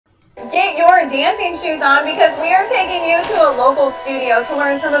get your dancing shoes on because we are taking you to a local studio to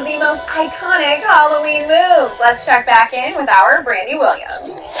learn some of the most iconic Halloween moves. Let's check back in with our Brandy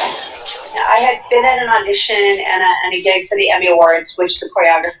Williams. I had been at an audition and a gig for the Emmy Awards, which the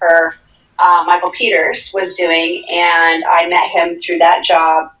choreographer Michael Peters was doing, and I met him through that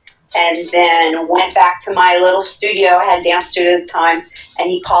job. And then went back to my little studio. I had a dance studio at the time, and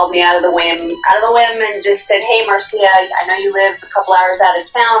he called me out of the whim, and just said, "Hey, Marcia, I know you live a couple hours out of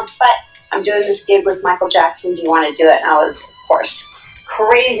town, but I'm doing this gig with Michael Jackson. Do you want to do it?" And I was, of course,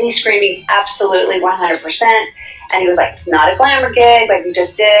 crazy screaming, absolutely 100%. And he was like, "It's not a glamour gig like you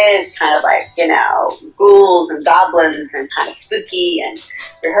just did. It's kind of like, you know, ghouls and goblins and kind of spooky. And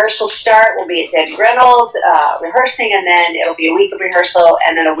rehearsal start will be at Debbie Reynolds rehearsing, and then it'll be a week of rehearsal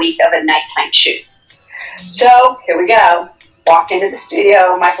and then a week of a nighttime shoot." So here we go. Walk into the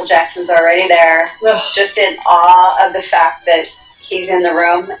studio. Michael Jackson's already there, just in awe of the fact that he's in the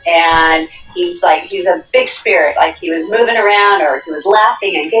room, and he's a big spirit. Like, he was moving around, or he was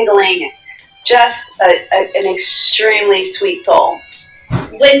laughing and giggling, and just an extremely sweet soul.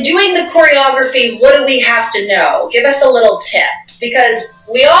 When doing the choreography, what do we have to know? Give us a little tip, because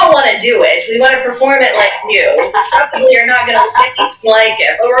we all want to do it. We want to perform it like you. Probably you're not going to like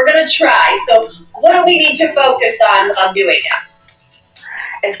it, but we're going to try. So what do we need to focus on doing it?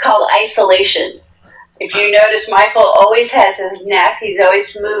 It's called isolations. If you notice, Michael always has his neck. He's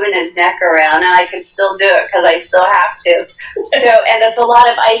always moving his neck around, and I can still do it because I still have to. So, and there's a lot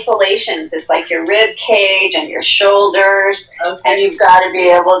of isolations. It's like your rib cage and your shoulders, and you've got to be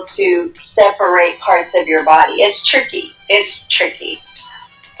able to separate parts of your body. It's tricky. It's tricky.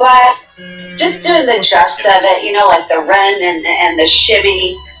 But just doing the gist of it, you know, like the run and the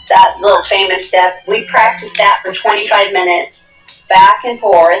shimmy, that little famous step, we practiced that for 25 minutes, back and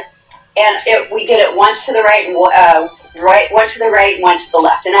forth. And we did it once to the right, and once to the right, and once to the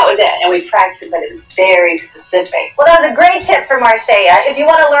left, and that was it. And we practiced it, but it was very specific. Well, that was a great tip from Marcia. If you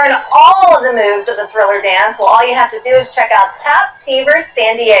want to learn all of the moves of the Thriller dance, well, all you have to do is check out Tap Fever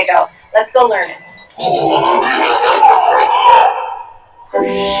San Diego. Let's go learn it.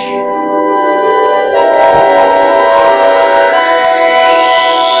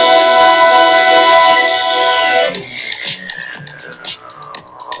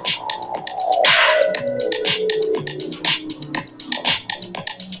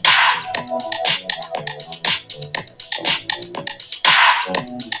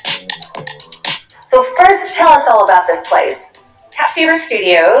 So first, tell us all about this place. Tap Fever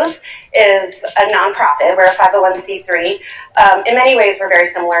Studios is a nonprofit. We're a 501c3. In many ways, we're very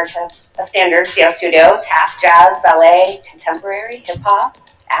similar to a standard dance studio: tap, jazz, ballet, contemporary, hip-hop,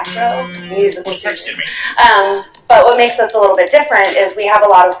 Afro, musical. But what makes us a little bit different is we have a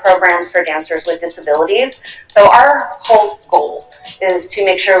lot of programs for dancers with disabilities. So our whole goal is to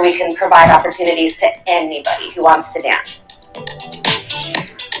make sure we can provide opportunities to anybody who wants to dance.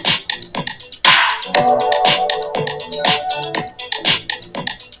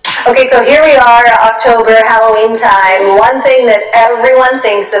 Okay, so here we are, October, Halloween time. One thing that everyone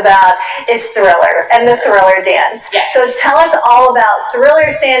thinks about is Thriller and the Thriller dance. Yes. So tell us all about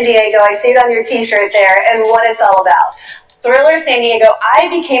Thriller San Diego. I see it on your t-shirt there, and what it's all about. Thriller San Diego, I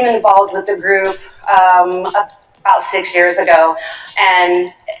became involved with the group about 6 years ago,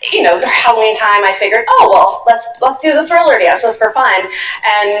 and you know, Halloween time, I figured, oh well, let's do the Thriller dance just for fun.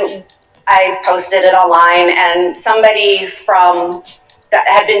 And I posted it online, and somebody that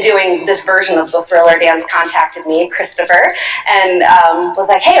had been doing this version of the Thriller dance contacted me, Christopher, and was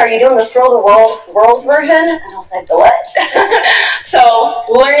like, "Hey, are you doing the Thrill the World version?" And I was like, "The what?" So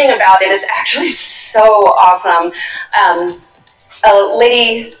learning about it is actually so awesome. A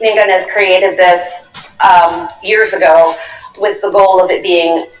lady named Inez created this years ago with the goal of it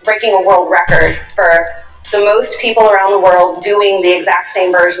being breaking a world record for the most people around the world doing the exact same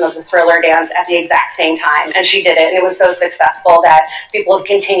version of the Thriller dance at the exact same time. And she did it, and it was so successful that people have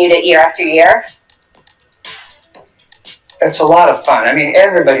continued it year after year. It's a lot of fun. I mean,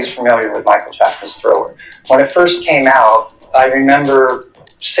 everybody's familiar with Michael Jackson's Thriller. When it first came out, I remember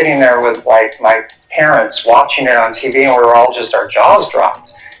sitting there with like my parents watching it on TV, and we were all just, our jaws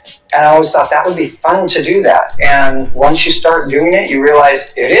dropped. And I always thought that would be fun to do that. And once you start doing it, you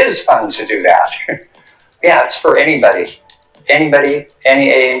realize it is fun to do that. Yeah, it's for anybody,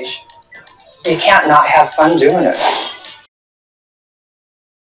 any age. You can't not have fun doing it.